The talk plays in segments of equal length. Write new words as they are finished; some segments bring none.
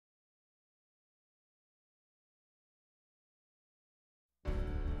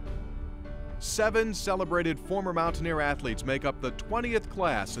7 celebrated former Mountaineer athletes make up the 20th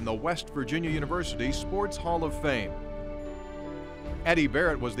class in the West Virginia University Sports Hall of Fame. Eddie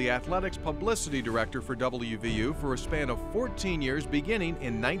Barrett was the athletics publicity director for WVU for a span of 14 years beginning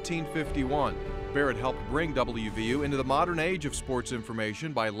in 1951. Barrett helped bring WVU into the modern age of sports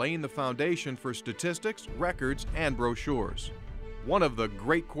information by laying the foundation for statistics, records, and brochures. One of the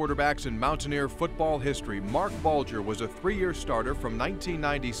great quarterbacks in Mountaineer football history, Mark Bulger, was a 3-year starter from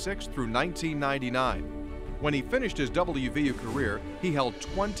 1996 through 1999. When he finished his WVU career, he held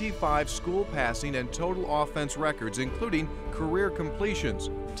 25 school passing and total offense records, including career completions,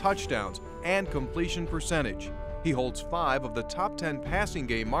 touchdowns, and completion percentage. He holds 5 of the top 10 passing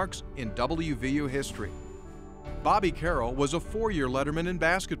game marks in WVU history. Bobby Carroll was a 4-year letterman in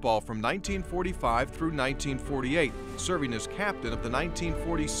basketball from 1945 through 1948, serving as captain of the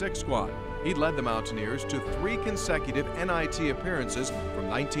 1946 squad. He led the Mountaineers to 3 consecutive NIT appearances from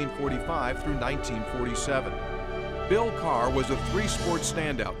 1945 through 1947. Bill Carr was a 3-sport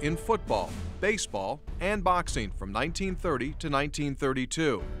standout in football, baseball, and boxing from 1930 to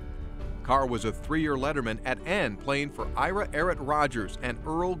 1932. Carr was a 3-year letterman at N, playing for Ira Errett Rogers and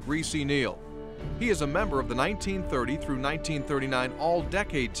Earl Greasy Neal. He is a member of the 1930 through 1939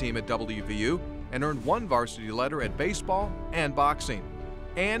 All-Decade team at WVU and earned 1 varsity letter at baseball and boxing.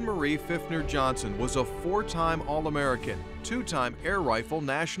 Anne Marie Fiffner Johnson was a 4-time All-American, 2-time air rifle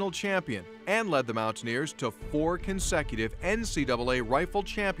national champion, and led the Mountaineers to 4 consecutive NCAA rifle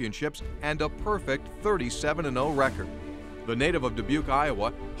championships and a perfect 37-0 record. The native of Dubuque,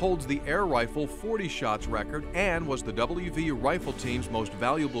 Iowa, holds the air rifle 40 shots record and was the WVU rifle team's most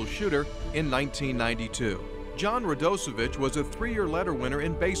valuable shooter in 1992. John Radosevich was a 3-year letter winner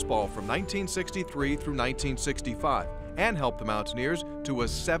in baseball from 1963 through 1965 and helped the Mountaineers to a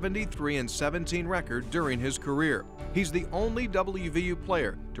 73-17 record during his career. He's the only WVU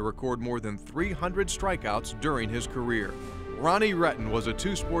player to record more than 300 strikeouts during his career. Ronnie Retton was a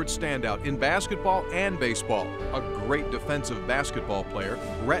 2-sport standout in basketball and baseball. A great defensive basketball player,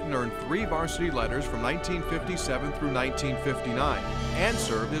 Retton earned 3 varsity letters from 1957 through 1959 and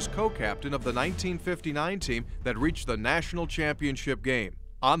served as co-captain of the 1959 team that reached the national championship game.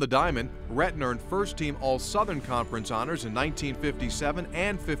 On the diamond, Retton earned first-team All-Southern Conference honors in 1957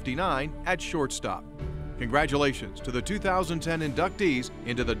 and 59 at shortstop. Congratulations to the 2010 inductees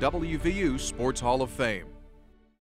into the WVU Sports Hall of Fame.